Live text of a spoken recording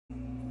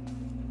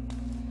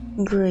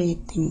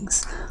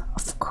Greetings.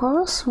 Of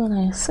course, when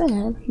I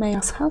said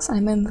Mayor's house, I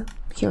meant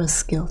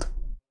Heroes Guild.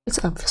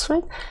 It's obvious,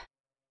 right?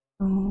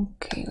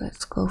 Okay,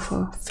 let's go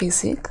for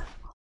physic.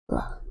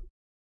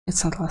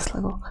 It's not last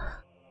level.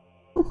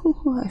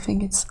 I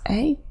think it's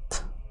 8.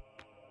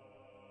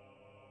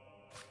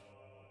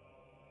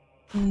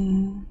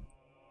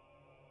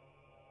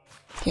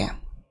 Yeah,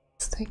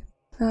 let's take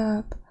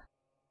that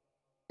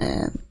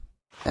and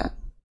that.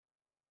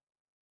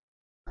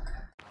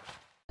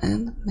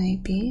 And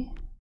maybe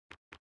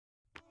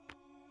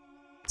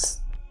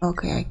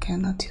okay, I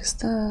cannot use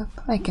that.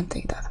 I can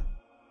take that.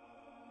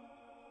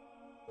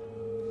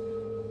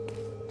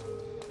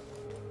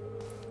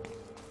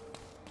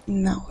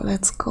 Now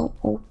let's go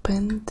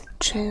open the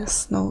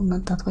chest. No,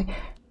 not that way.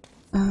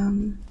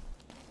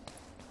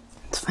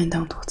 Let's find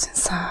out what's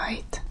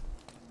inside.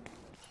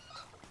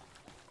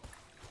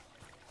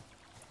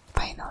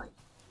 Finally,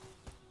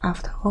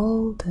 after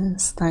all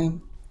this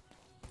time.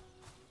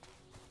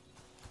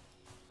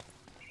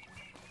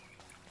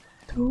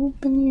 To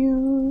open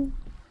you.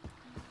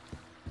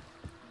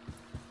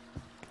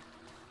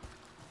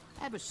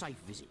 Have a safe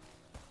visit.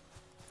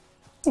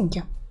 Thank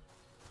you.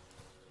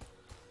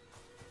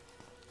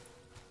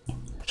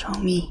 Show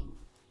me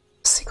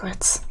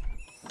secrets.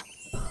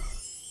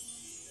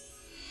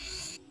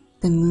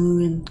 The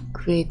Moon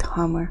Great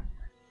Hammer.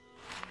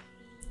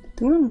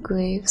 The Moon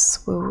Graves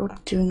were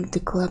worked during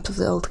the collapse of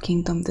the Old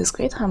Kingdom. This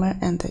Great Hammer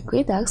and the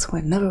Great Axe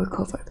were never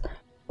recovered.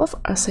 Both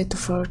are said to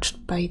be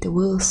forged by the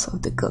wills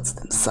of the gods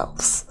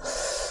themselves.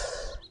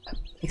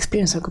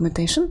 Experience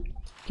augmentation?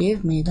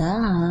 Give me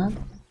that.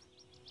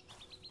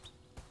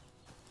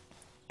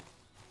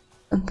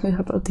 Okay, how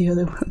about the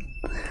other one?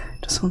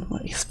 Just want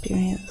more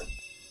experience.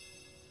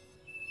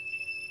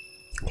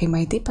 Okay,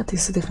 my D-pad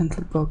is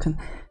definitely broken.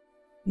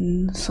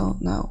 So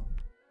now,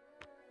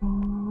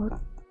 what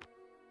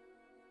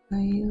I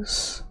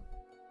use?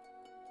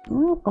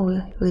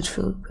 Oh,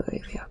 Litchfield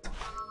Graveyard.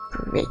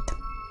 Great.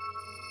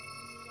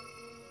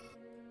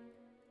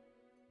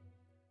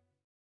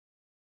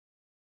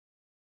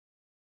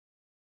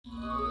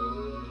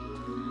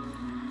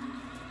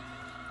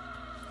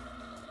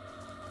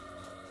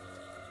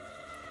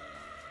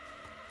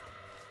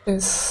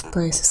 This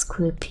place is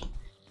creepy.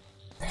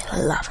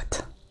 I love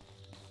it.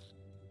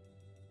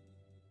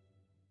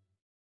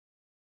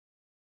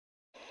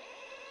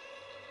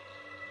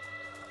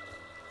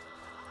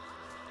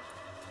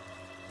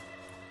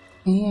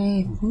 Yeah,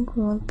 I think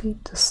we won't be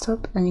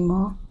disturbed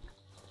anymore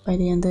by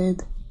the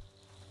undead.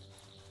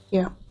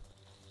 Yeah.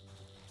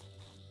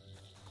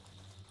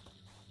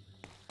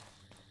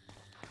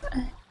 I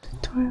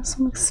need to earn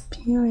some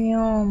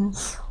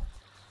experience.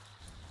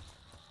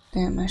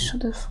 Damn, I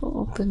should have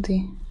opened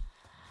the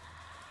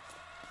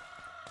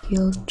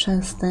guild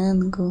chest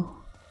then go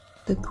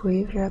the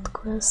graveyard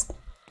quest.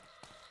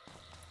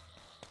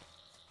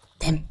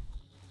 Damn.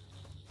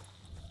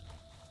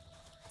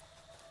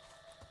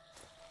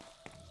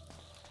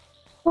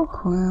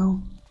 Oh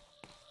well.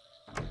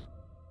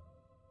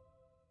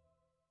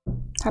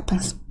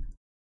 Happens.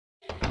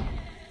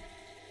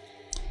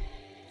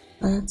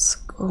 Let's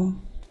go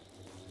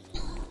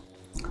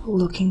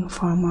looking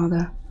for a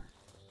mother.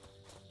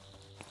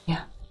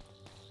 Yeah,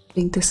 I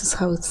think this is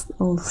how it's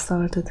all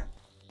started.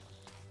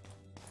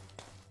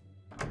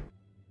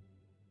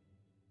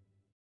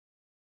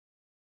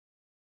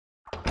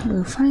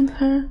 We'll find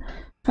her,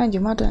 find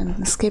your mother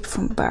and escape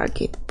from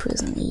Bargate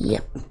prison.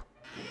 Yep.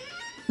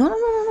 No,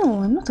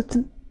 I'm not at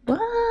the...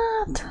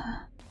 What?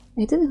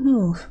 I didn't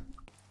move.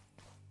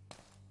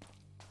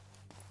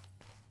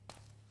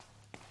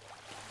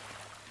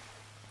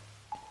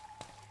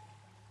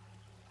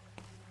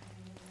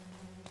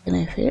 Can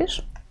I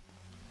fish?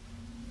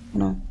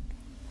 No.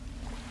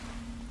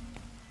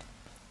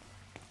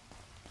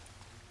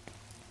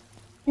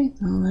 Okay,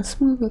 now let's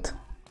move it.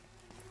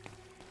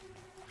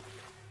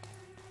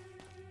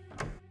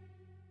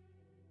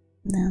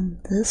 Then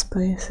this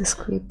place is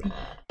creepy.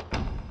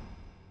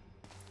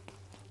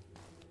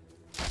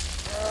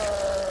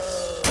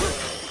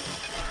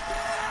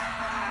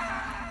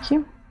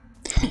 Here.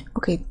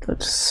 Okay,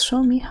 let's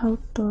show me how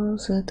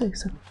does it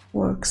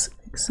works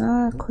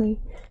exactly.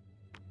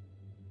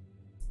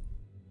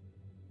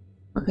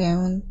 Okay, I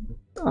won't.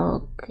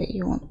 Okay,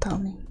 you won't tell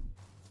me.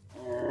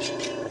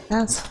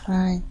 That's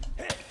fine.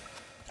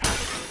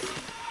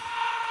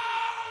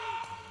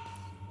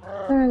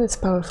 That's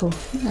powerful,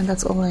 and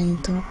that's all I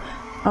need to know.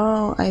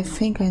 Oh, I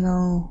think I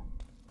know.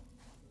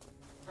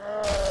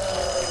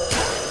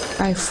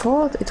 I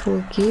thought it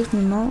will give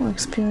me more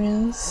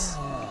experience.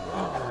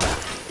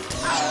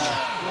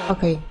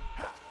 Okay,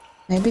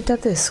 maybe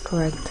that is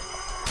correct.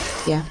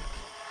 Yeah.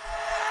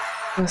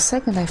 For a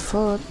second I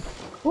thought,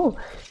 oh,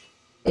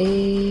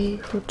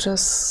 it would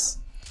just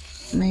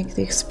make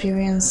the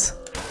experience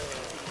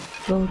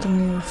flow to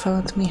me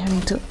without me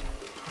having to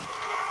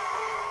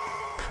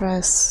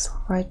press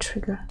right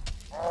trigger.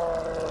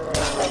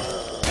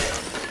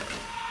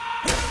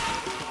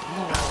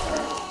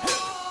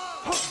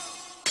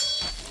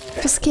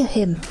 Just kill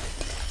him.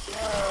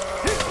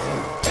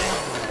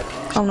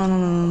 Oh no, no,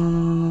 no, no, no,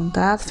 no, no,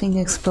 that thing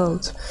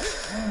explodes.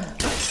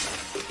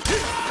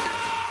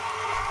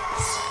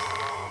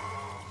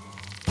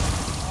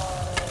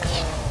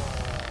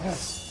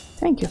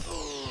 Thank you.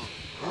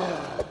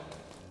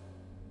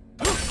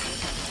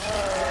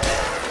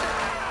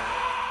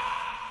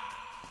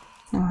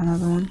 Oh,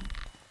 another one.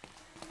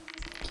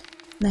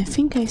 And I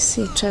think I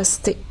see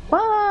just the...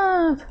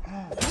 What?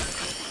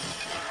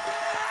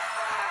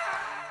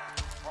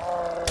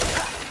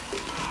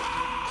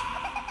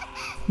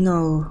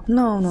 No,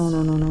 no, no,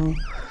 no, no, no.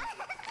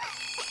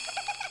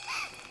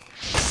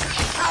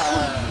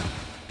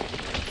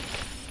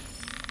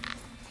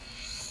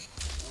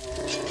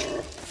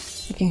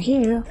 I can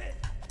hear you.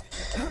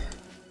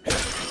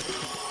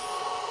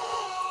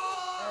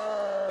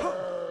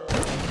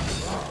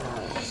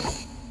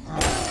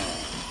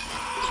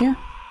 Here.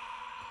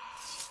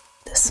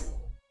 This.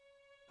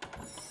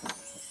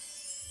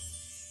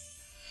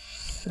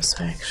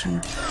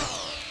 Resurrection.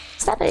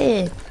 Stop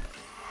it!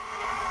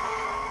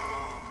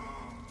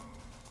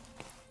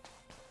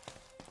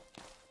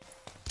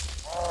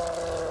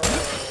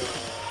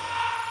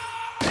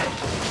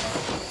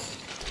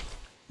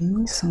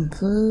 Some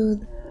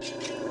food.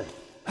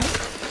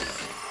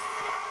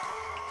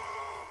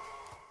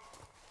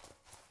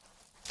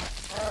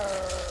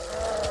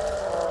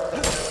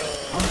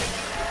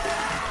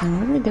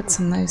 And really get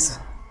some nice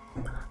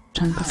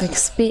chunk of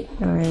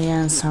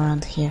experience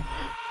around here.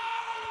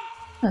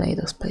 I like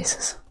those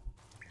places.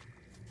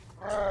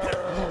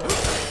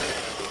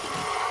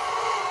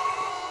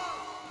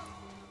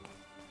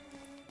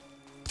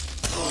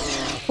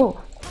 Oh,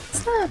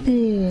 stop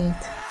it!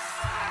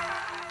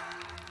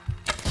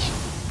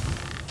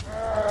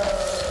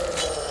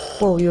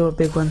 Whoa, you're a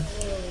big one.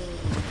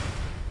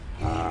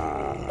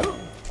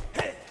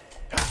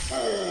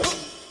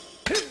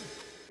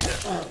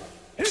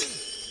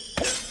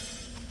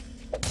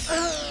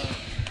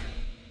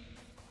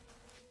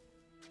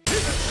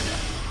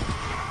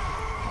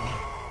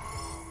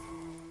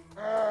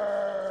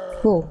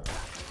 Whoa.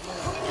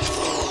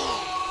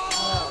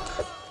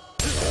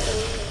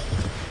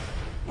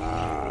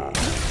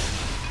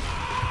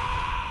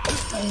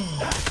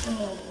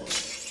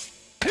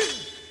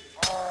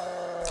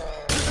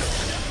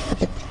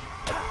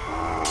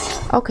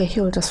 Okay,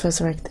 he will just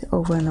resurrect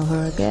over and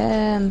over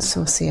again,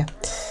 so see ya.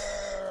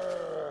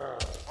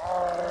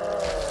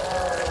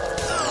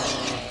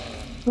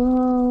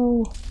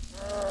 Oh.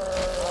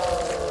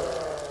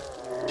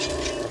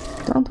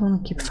 Don't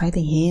want to keep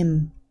fighting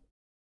him.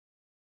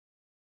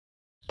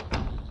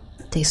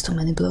 Takes too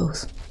many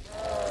blows.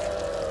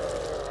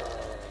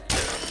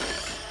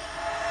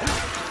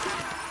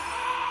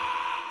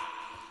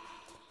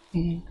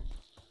 Okay.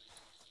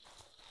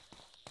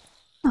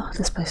 Oh,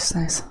 this place is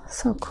nice.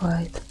 So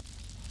quiet.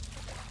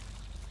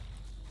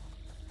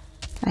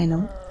 I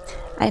know.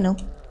 I know.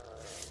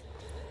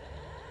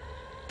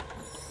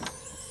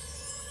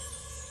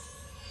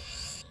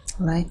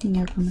 Lightning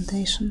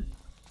augmentation.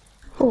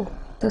 Oh,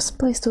 there's a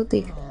place to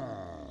dig.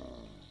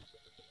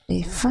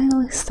 We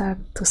finally start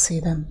to see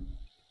them.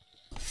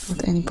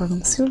 Without any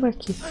problem. Silver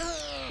key.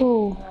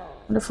 Oh,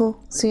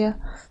 wonderful. See ya.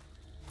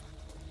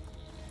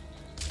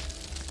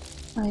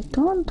 I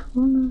don't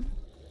wanna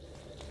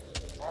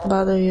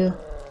bother you,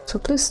 so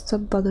please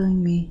stop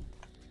bothering me.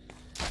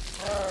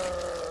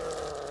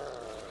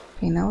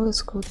 Okay, now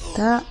let's go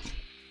there.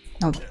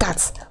 No,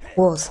 that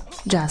was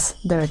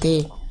just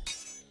dirty.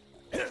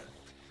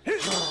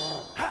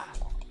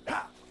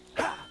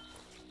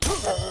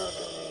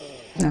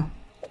 No.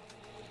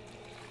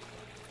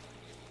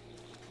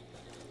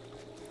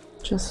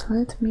 Just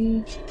let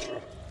me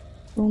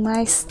do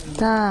my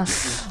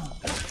stuff.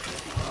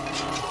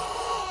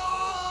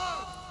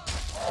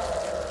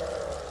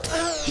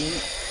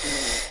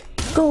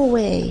 Go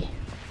away.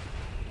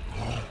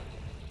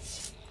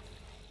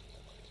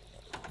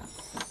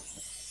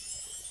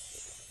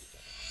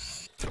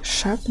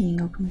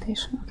 Sharpening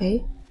augmentation,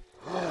 okay.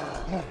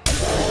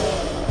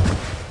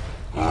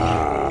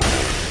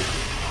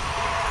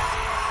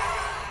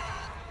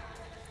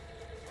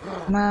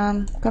 Come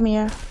on, come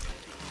here.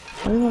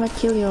 I really wanna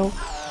kill you.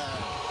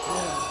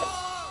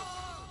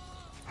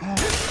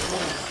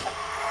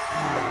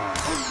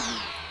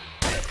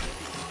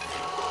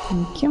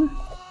 Thank you.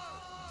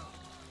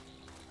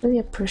 Really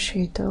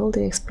appreciate all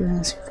the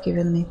experience you've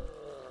given me.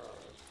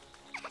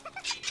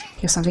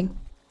 Here's something.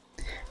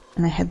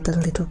 And I had the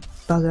little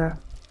bugger.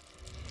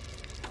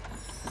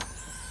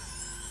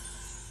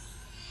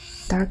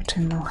 Dark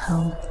General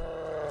Hell.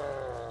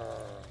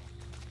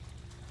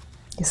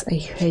 Yes, I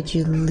heard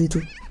you,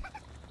 little.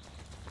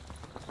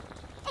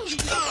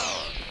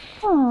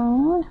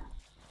 Aww.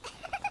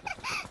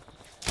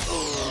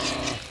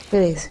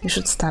 Please, you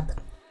should stop.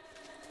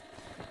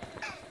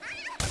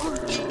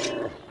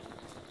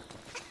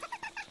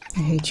 I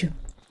hate you.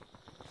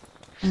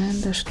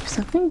 And there should be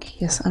something.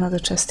 Yes, another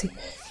chesty.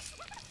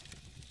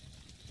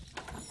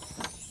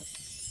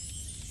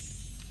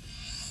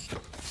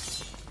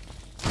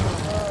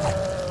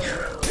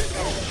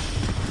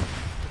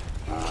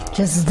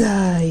 Just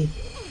die.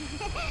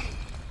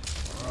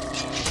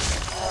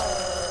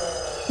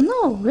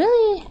 No,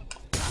 really?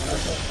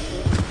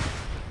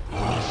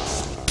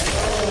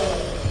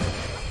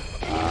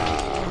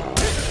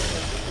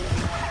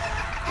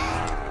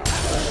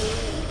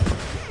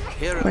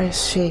 Where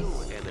is she?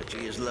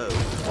 Energy is low.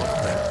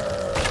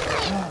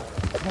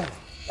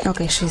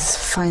 Okay, she's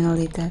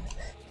finally dead.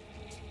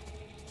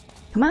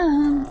 Come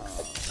on!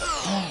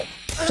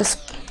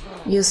 Just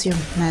use your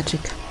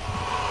magic.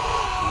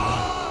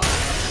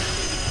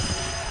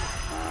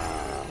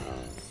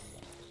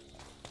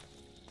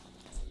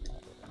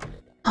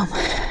 Oh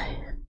my.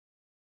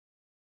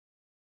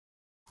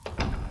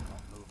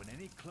 Moving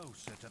any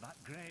closer to that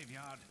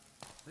graveyard.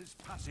 This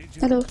passage.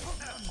 Hello.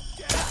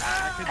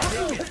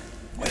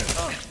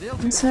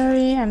 I'm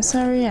sorry, I'm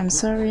sorry, I'm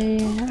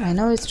sorry. I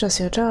know it's just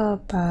your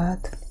job,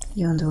 but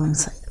you're on the wrong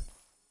side.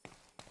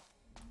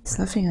 There's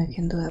nothing I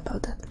can do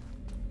about that.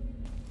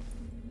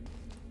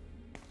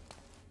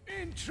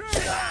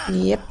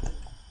 Yep.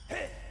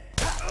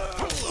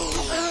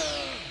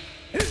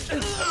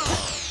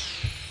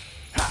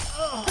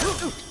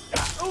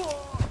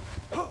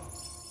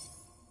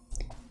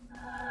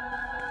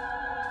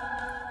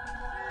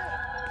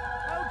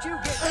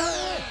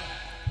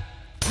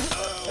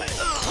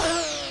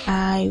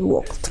 I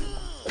walked.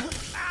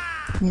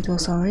 It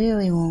was a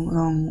really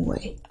long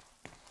way.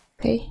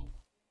 Okay.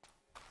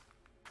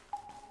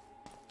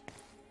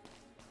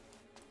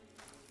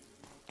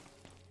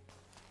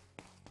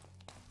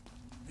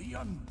 The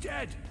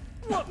undead.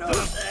 What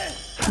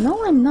the?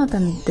 No, I'm not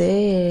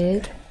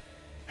undead.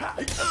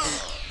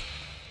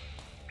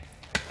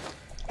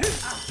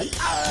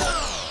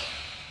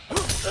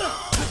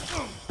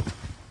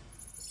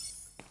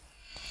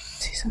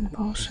 Season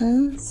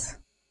potions.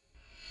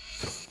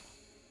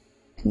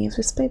 Any of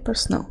these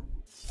papers? No.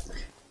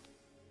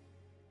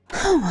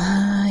 Oh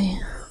my.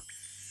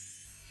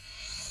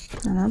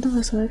 Another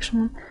resurrection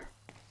one. I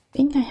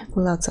think I have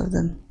lots of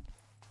them.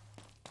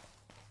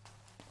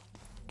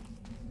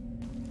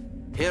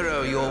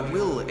 Hero, your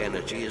will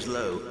energy is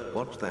low.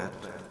 What's that?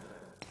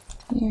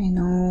 Yeah, I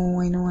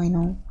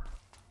know.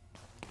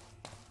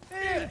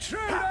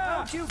 Intruder!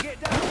 How'd you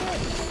get down here?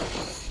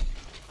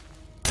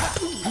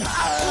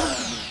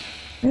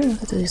 I don't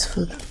have to use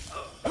food.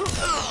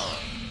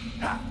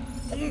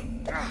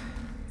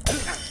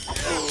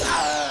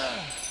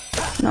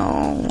 No,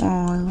 I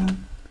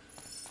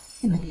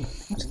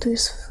want to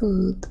use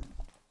food.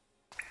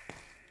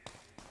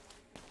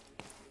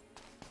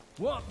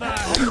 What the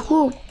hell?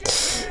 Whoa.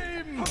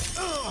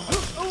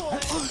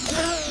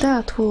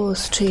 That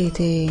was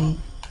cheating.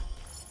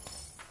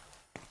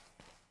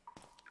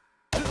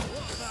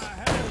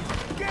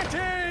 Get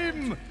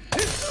him!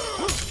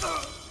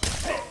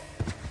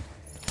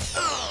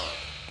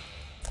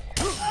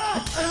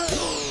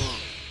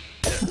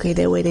 Okay,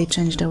 the way they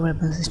changed their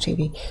weapons is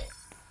cheating.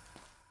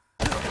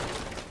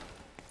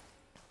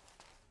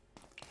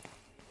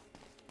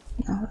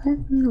 Now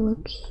let me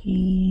look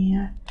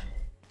here.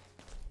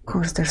 Of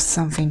course, there's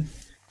something.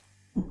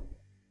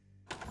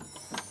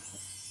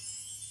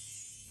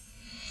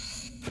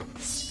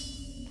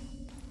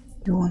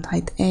 You won't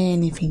hide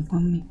anything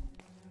from me.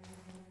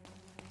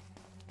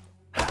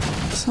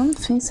 Some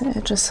things I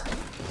just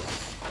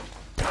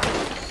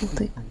will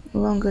take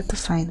longer to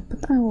find,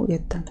 but I will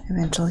get them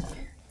eventually.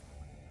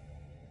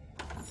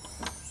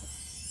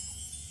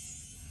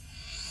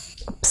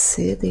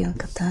 Obsidian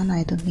katana,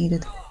 I don't need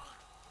it.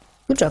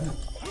 Good job.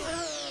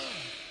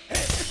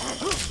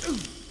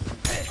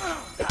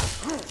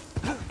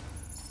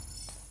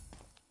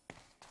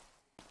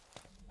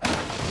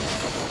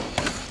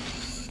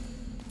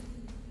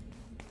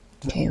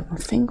 Okay, I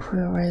think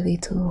we're ready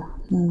to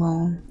move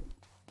on.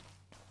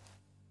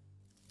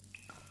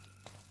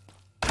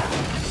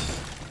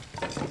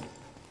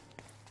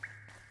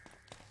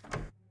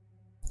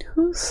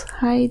 Who's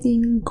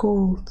hiding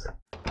gold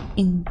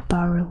in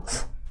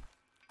barrels?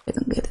 I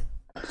don't get it.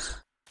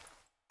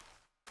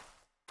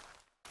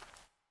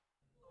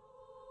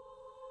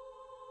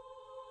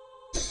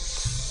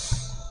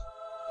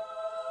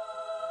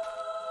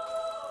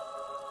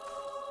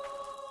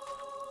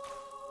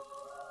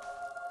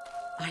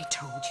 I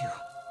told you.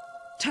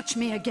 Touch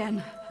me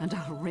again, and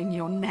I'll wring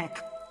your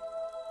neck.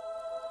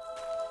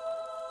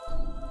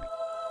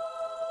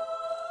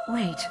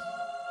 Wait.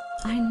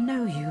 I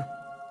know you.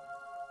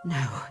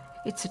 No,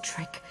 it's a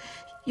trick.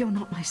 You're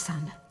not my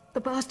son.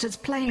 The bastard's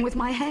playing with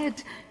my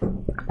head.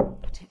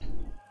 But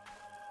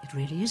it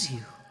really is you.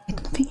 I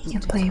don't think he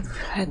can play with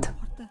head.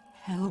 What the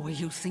hell were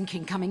you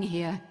thinking coming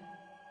here?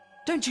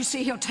 Don't you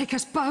see he'll take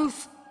us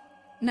both?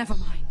 Never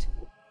mind.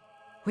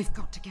 We've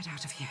got to get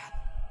out of here.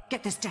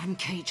 Get this damn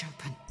cage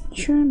open.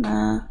 Sure,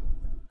 ma.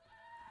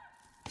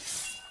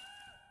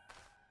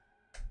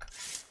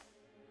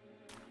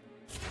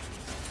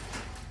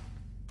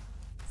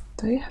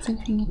 Do you have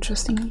anything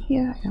interesting in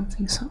here? I don't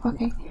think so.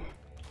 Okay.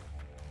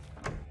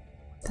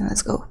 Then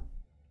let's go.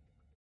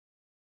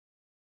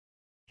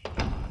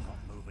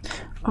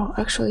 Oh,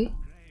 actually,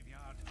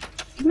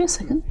 give me a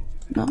second.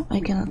 No, I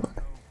cannot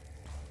look.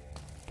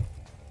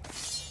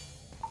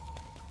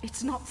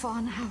 It's not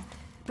far now,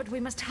 but we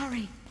must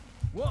hurry.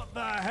 What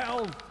the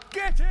hell?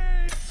 Get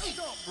it!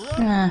 Stop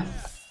running! Ah,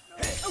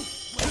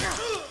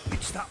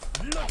 It's that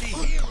bloody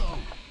hero!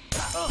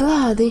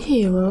 bloody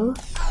hero.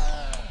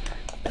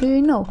 Do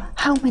you know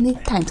how many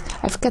times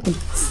I've got to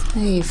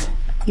save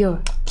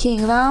your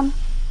kingdom?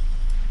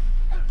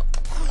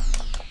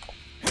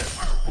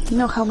 You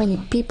know how many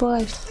people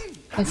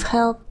I've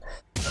helped?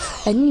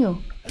 And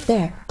you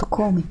dare to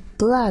call me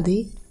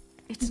bloody?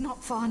 It's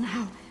not far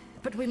now,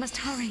 but we must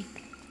hurry.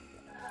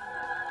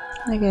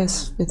 I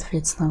guess it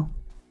fits now.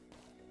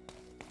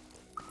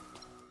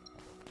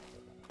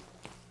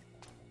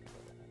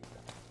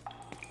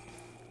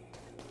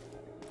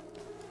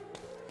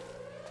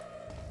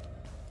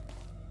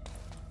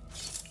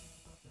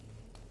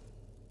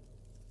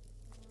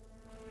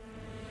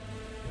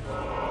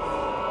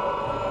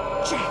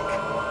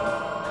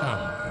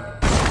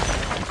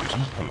 It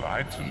isn't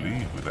polite to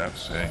leave without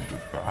saying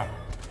goodbye.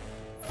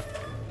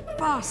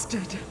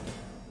 Bastard!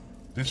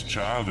 This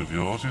child of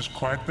yours is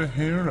quite the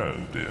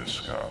hero, dear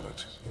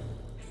Scarlet.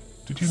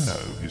 Did you know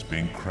he's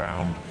being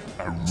crowned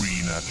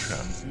arena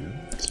champion?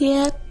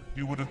 Yeah.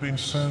 You would have been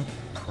so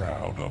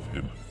proud of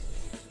him.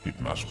 It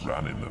must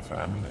run in the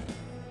family.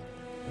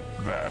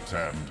 That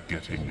and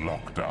getting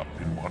locked up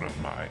in one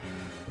of my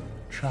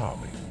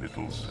charming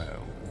little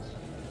cells.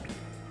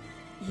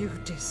 You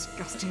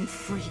disgusting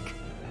freak.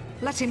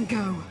 Let him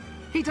go.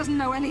 He doesn't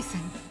know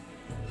anything.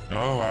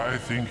 Oh, I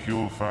think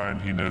you'll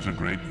find he knows a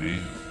great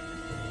deal.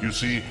 You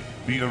see,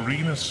 the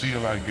arena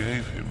seal I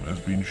gave him has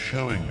been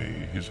showing me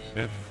his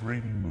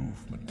every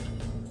movement.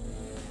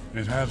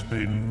 It has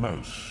been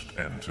most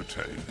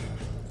entertaining.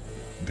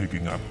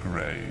 Digging up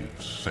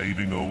graves,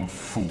 saving old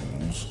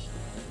fools,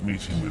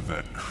 meeting with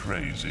that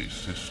crazy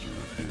sister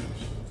of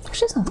his.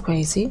 She's not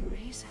crazy.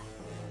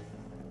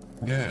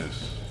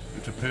 Yes,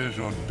 it appears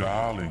your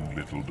darling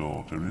little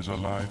daughter is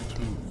alive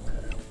too.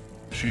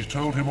 She's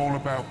told him all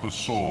about the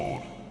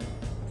sword,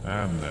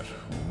 and that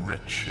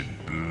wretched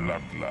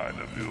bloodline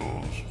of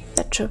yours.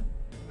 That's true.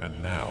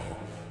 And now,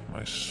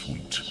 my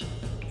sweet,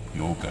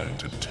 you're going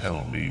to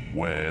tell me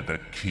where the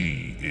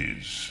key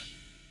is.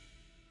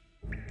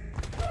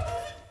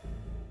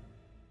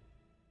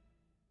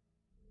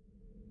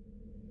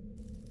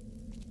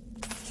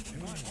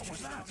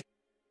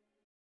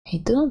 I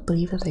do not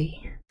believe that I...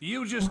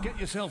 You just get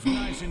yourself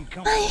nice and My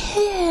comfortable.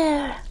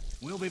 hair!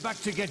 We'll be back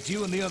to get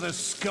you and the other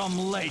scum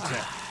later.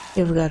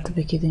 You've got to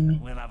be kidding me.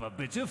 We'll have a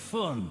bit of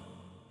fun.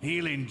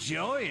 He'll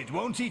enjoy it,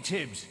 won't he,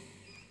 Tibbs?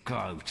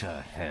 Go to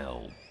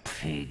hell,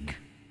 pig.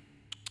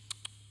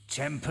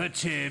 Temper,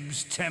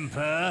 Tibbs,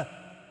 temper.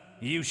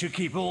 You should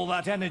keep all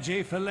that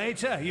energy for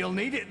later. You'll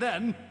need it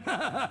then.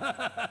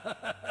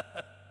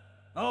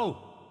 Oh,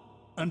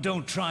 and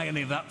don't try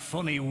any of that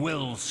funny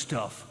will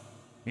stuff.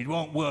 It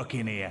won't work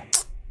in here.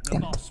 The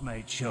boss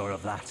made sure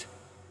of that.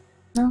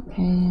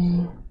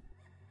 Okay.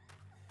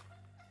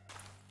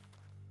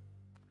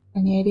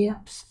 Any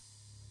idea?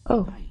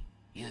 Oh,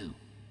 You,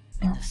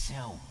 in the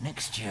cell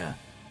next year.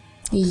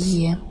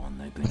 yeah. The one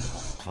they've been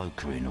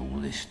cloakering all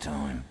this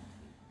time.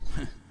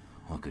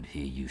 I could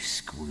hear you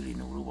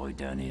squealing all the way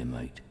down here,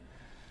 mate.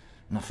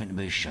 Nothing to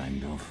be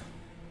ashamed of.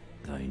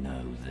 They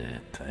know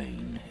their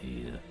pain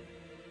here.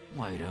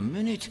 Wait a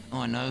minute,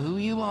 I know who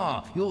you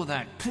are. You're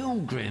that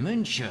pilgrim,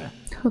 ain't you?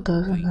 Who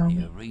doesn't know Beat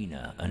me? the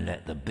arena and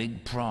let the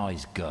big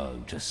prize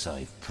go to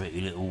save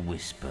pretty little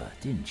Whisper,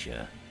 didn't you?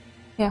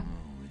 Yeah.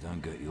 We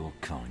don't get your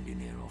kind in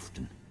here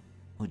often.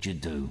 What'd you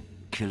do?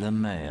 Kill a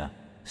mare?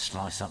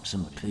 Slice up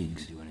some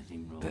pigs?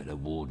 Bet the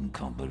warden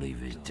can't believe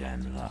his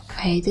damn luck.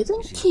 I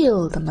didn't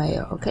kill the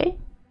mayor, okay?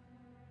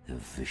 The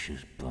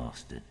vicious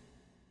bastard.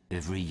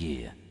 Every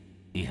year,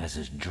 he has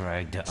us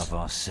dragged out of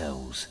our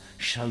cells,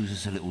 shows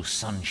us a little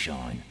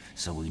sunshine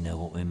so we know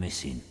what we're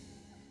missing,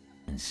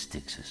 and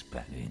sticks us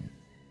back in.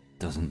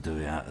 Doesn't do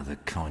it out of the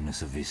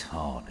kindness of his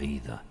heart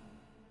either.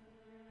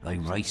 They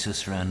race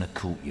us round the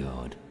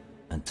courtyard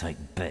and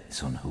take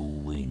bets on who'll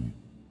win.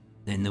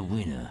 Then the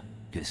winner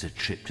gets a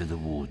trip to the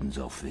warden's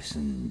office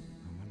and...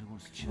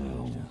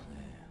 well,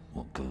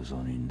 what goes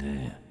on in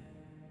there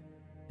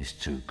is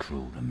too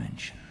cruel to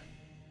mention.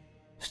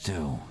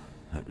 Still,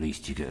 at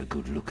least you get a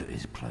good look at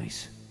his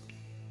place.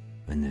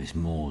 And there's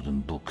more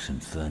than books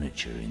and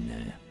furniture in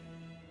there.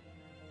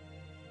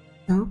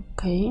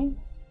 Okay.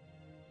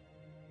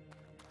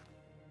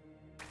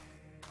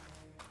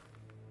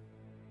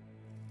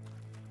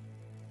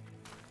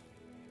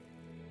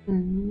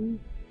 Mm.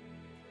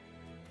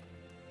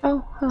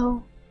 Oh,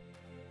 hello.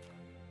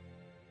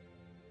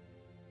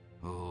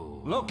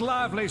 Look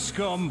lively,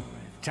 scum.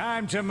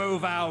 Time to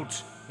move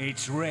out.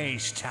 It's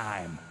race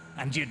time.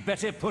 And you'd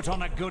better put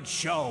on a good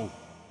show.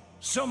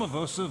 Some of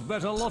us have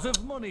bet a lot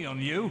of money on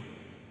you.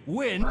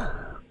 Win,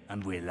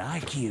 and we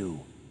like you.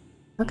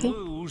 Okay.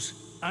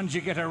 Lose, and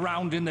you get a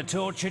round in the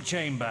torture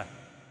chamber.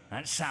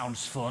 That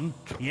sounds fun.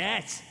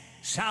 Yes,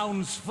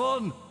 sounds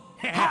fun.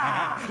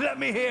 Let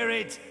me hear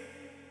it.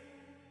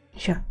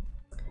 Sure.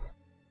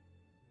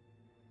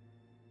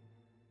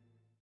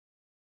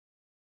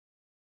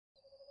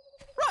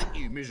 Right,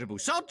 you miserable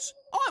sods.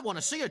 I want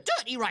to see a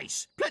dirty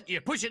race. Plenty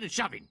of pushing and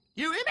shoving.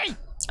 You hear me?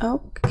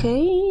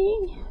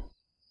 Okay.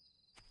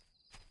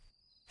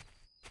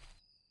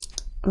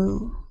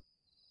 Oh.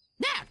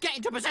 Now, get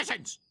into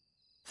positions.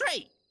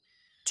 3,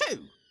 2,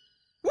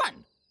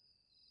 1.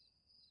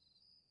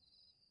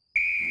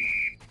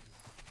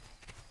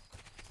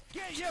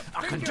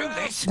 I can do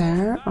this.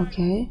 There,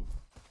 okay.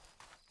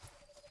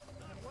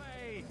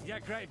 Wait, you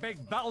great big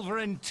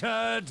Balverin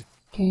turd.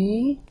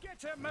 Okay.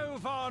 Get a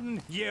move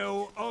on,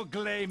 you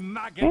ugly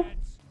maggot.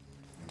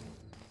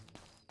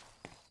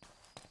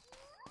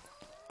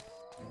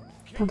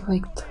 Not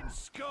like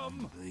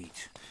Scum.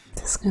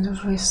 this kind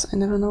of race. I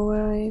never know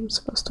where I'm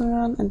supposed to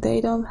run, and they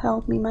don't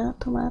help me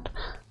too much.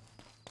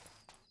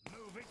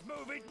 Move it,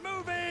 move it,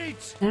 move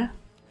it! Yeah.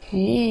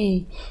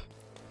 Hey.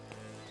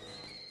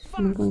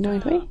 Am I going the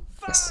right way?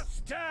 Yes.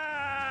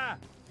 Faster!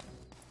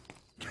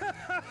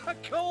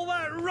 Call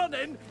that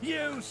running,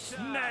 you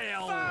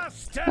snail!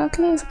 Faster!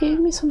 Atlas gave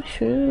me some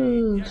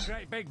You shoes.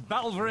 great big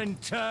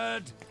Balverin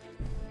turd!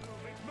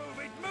 Move it, move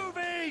it, move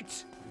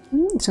it!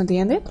 It's not the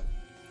end yet.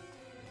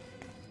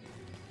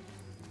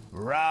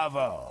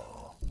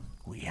 Bravo!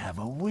 We have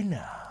a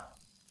winner.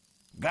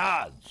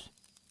 Guards,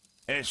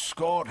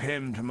 escort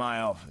him to my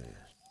office.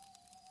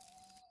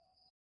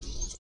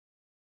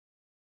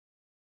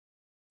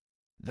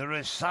 The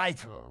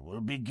recital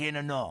will begin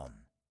anon.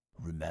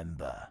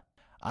 Remember,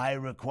 I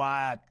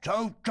require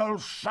total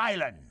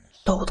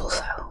silence. Total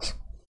silence.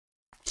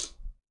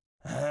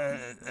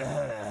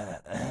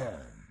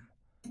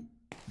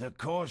 The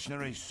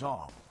cautionary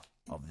song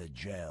of the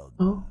jailed.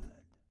 Oh.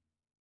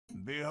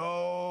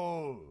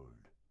 Behold,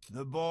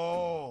 the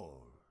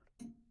bold,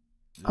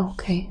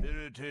 Okay.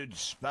 spirited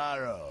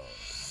sparrow.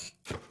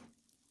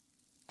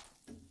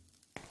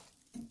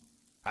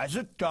 As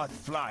it doth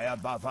fly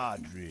above our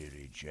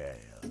dreary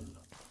jail,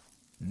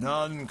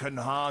 none can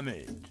harm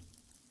it,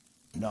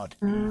 not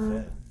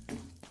even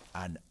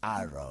an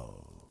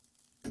arrow.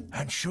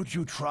 And should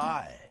you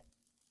try,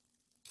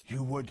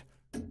 you would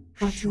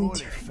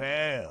surely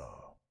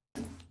fail.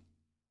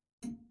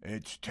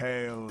 Its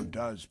tail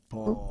does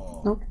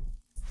pour Nope.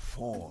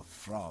 forth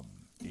from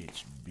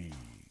its beak.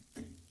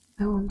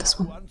 I want this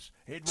one. Once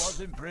it was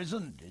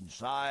imprisoned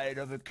inside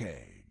of a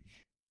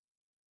cage.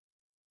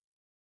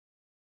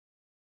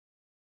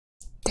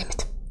 Damn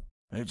it.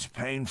 It's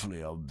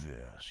painfully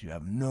obvious you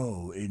have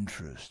no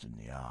interest in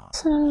the art.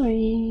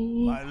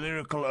 Sorry. My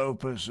lyrical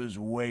opus is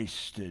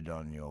wasted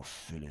on your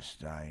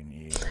Philistine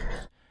ears.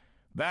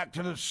 Back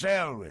to the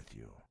cell with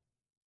you.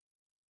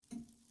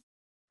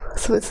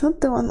 So it's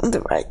not the one on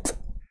the right.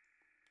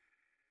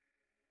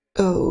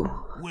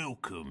 Oh.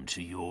 Welcome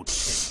to your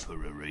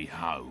temporary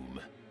home,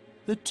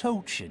 the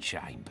torture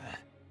chamber.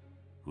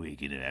 We're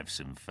gonna have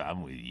some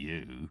fun with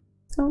you.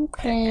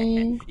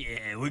 Okay.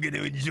 Yeah, we're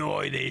gonna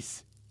enjoy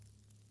this.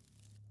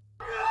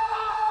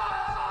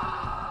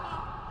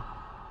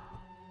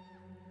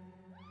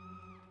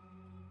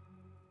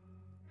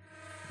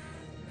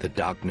 The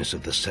darkness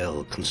of the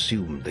cell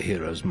consumed the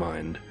hero's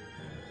mind.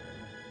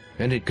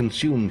 And it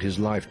consumed his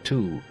life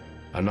too.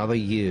 Another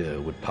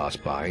year would pass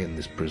by in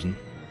this prison.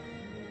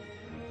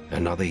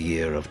 Another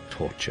year of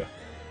torture.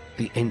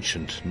 The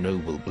ancient,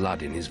 noble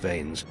blood in his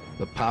veins,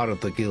 the power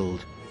of the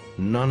guild,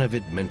 none of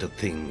it meant a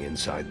thing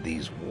inside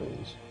these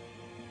walls.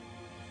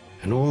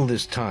 And all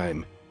this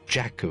time,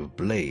 Jack of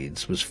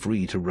Blades was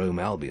free to roam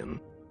Albion.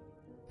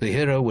 The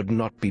hero would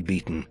not be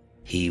beaten.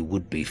 He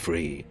would be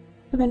free.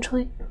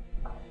 Eventually.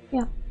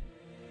 Yeah.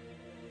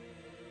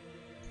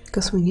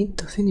 Because we need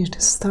to finish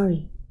the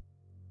story.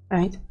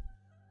 Right?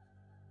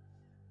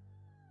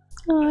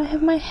 Oh, I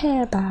have my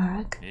hair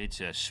back.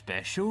 It's a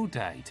special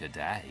day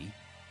today.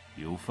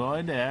 You'll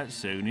find out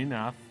soon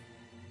enough.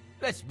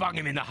 Let's bung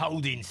him in the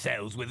holding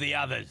cells with the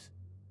others.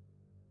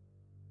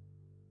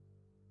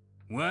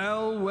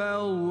 Well,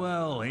 well,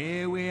 well,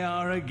 here we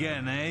are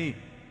again, eh?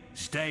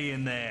 Stay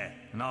in there,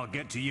 and I'll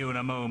get to you in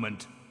a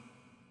moment.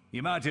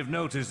 You might have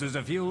noticed there's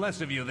a few less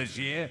of you this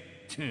year.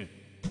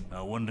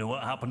 I wonder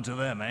what happened to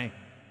them, eh?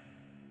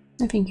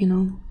 I think you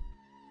know.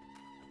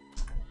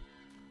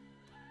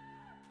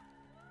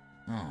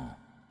 Oh,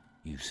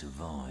 you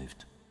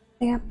survived.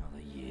 Yeah.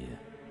 Another year,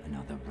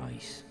 another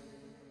race.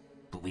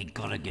 But we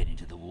gotta get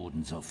into the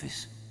warden's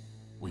office.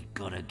 We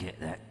gotta get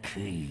that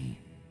key.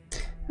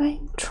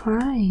 I'm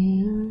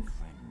trying.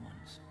 Friend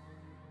once.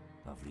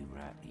 Lovely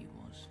rat he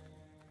was.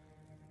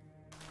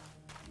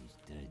 He's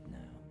dead now.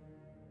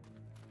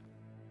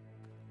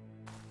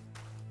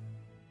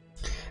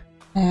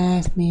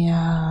 Let me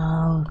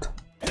out.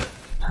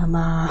 Come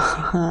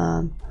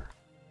on.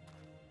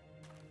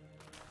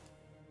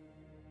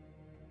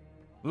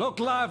 Look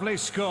lively,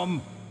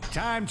 scum.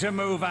 Time to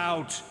move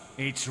out.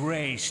 It's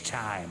race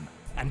time.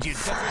 And you'd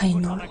better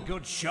put on a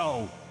good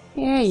show.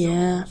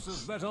 Yeah.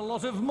 Someone bet a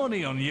lot of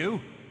money on you.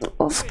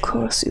 Of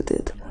course you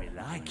did. We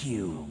like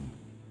you.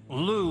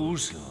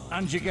 Lose,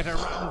 and you get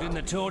around in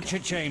the torture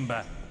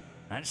chamber.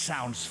 That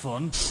sounds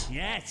fun.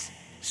 Yes,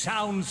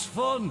 sounds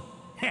fun.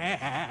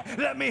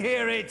 Let me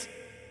hear it.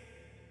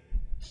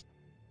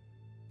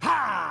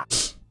 Ha!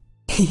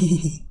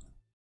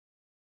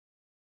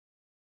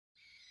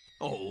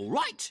 All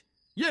right.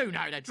 You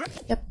know the drill.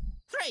 Yep.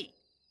 3,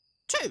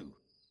 2,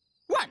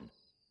 1.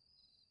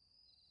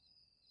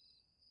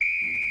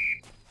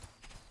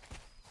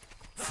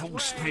 full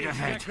speed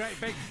ahead. You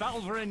great big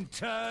Balverin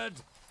turd.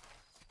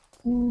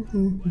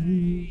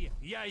 You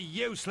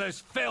useless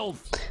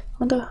filth.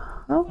 Wonder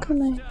how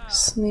can I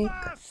sneak?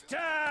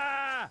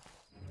 Faster!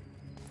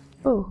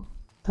 Oh,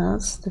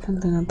 that's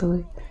definitely not the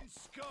way.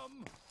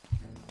 Scum.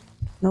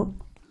 Nope.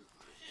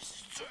 This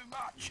is too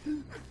much.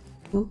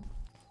 Nope.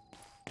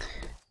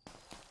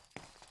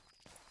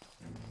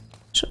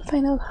 Should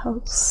find out how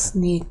to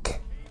sneak.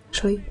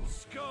 Actually,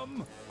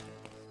 Scum.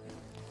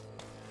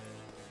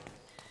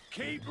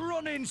 Keep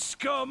running,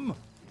 scum.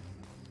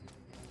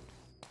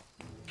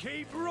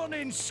 Keep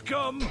running,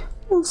 scum.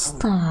 oh,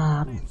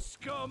 stop.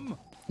 Scum.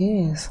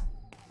 Yes.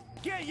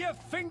 Get your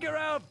finger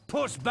out,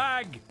 puss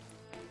bag.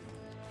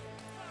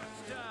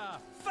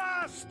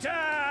 Faster!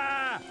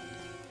 Faster!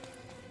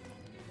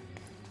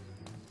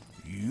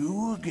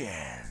 You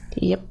again.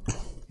 Yep.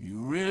 You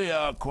really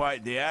are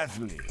quite the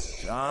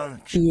athlete,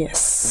 aren't you?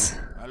 Yes.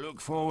 I look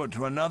forward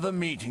to another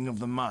meeting of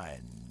the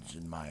minds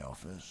in my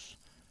office.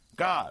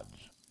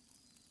 Guards.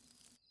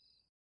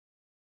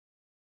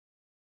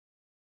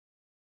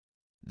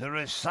 The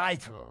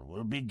recital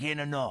will begin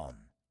anon.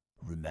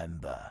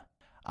 Remember,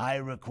 I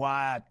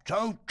require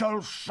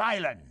total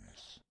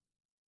silence.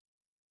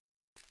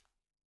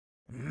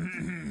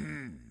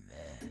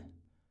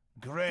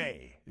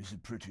 Grey is the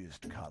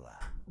prettiest color.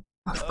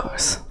 Of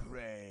course.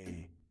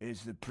 Grey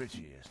is the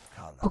prettiest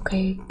color.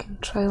 Okay, can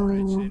try It's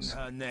Lemons. in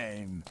her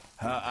name,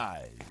 her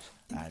eyes,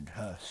 and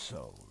her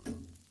soul.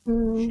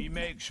 Mm. She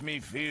makes me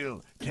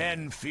feel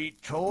 10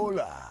 feet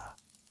taller.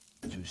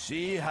 To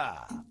see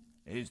her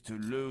is to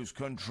lose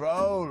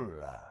control.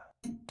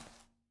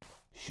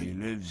 She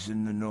lives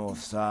in the north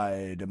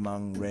side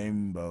among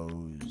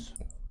rainbows.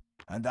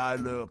 And I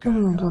look at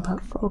No, her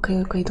that.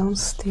 Okay, don't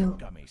steal.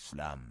 scummy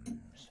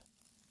slums.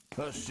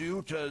 Her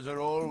suitors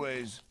are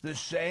always the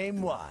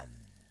same ones.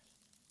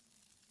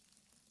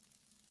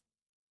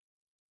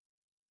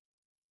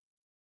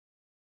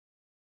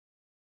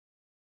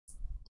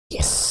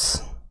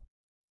 Yes.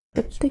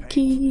 Get It's the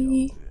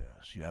key. painfully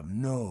obvious you have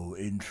no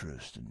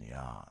interest in the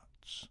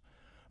arts.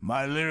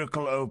 My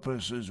lyrical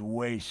opus is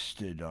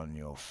wasted on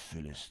your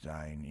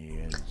Philistine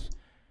ears.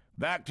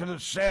 Back to the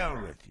cell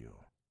with you.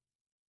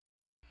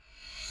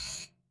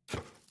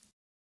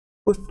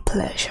 With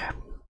pleasure.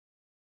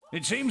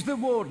 It seems the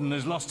warden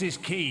has lost his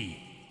key.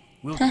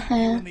 We'll keep you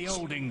in the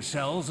holding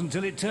cells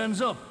until it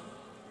turns up.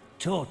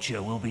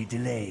 Torture will be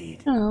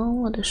delayed. Oh,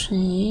 what a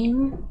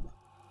shame.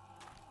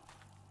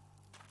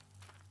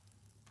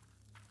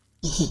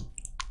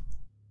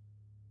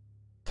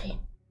 Okay.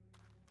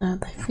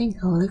 And I think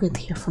I'll leave it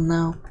here for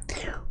now.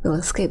 We'll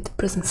escape the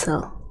prison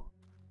cell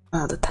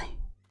another time.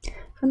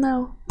 For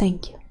now,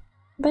 thank you.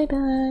 Bye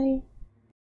bye.